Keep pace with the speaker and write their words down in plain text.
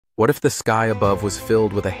What if the sky above was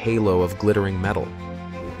filled with a halo of glittering metal?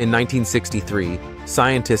 In 1963,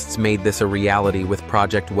 scientists made this a reality with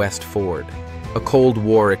Project West Ford, a Cold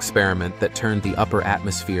War experiment that turned the upper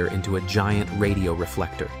atmosphere into a giant radio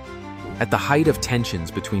reflector. At the height of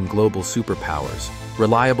tensions between global superpowers,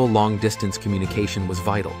 reliable long-distance communication was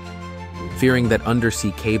vital. Fearing that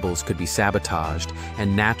undersea cables could be sabotaged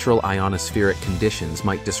and natural ionospheric conditions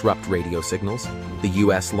might disrupt radio signals, the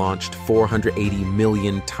US launched 480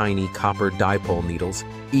 million tiny copper dipole needles,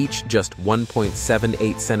 each just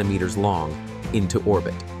 1.78 centimeters long, into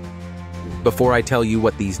orbit. Before I tell you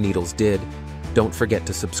what these needles did, don't forget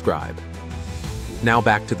to subscribe. Now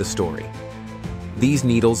back to the story. These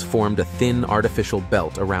needles formed a thin artificial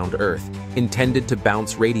belt around Earth, intended to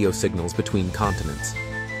bounce radio signals between continents.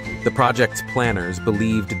 The project's planners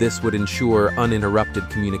believed this would ensure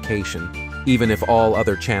uninterrupted communication, even if all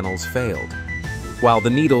other channels failed. While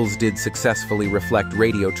the needles did successfully reflect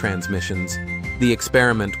radio transmissions, the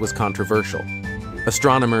experiment was controversial.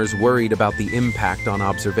 Astronomers worried about the impact on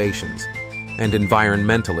observations, and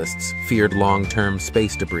environmentalists feared long-term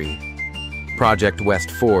space debris. Project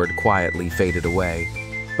West Ford quietly faded away,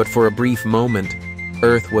 but for a brief moment,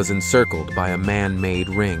 Earth was encircled by a man-made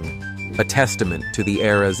ring, a testament to the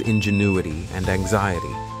era's ingenuity and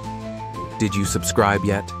anxiety. Did you subscribe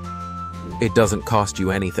yet? It doesn't cost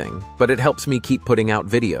you anything, but it helps me keep putting out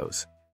videos.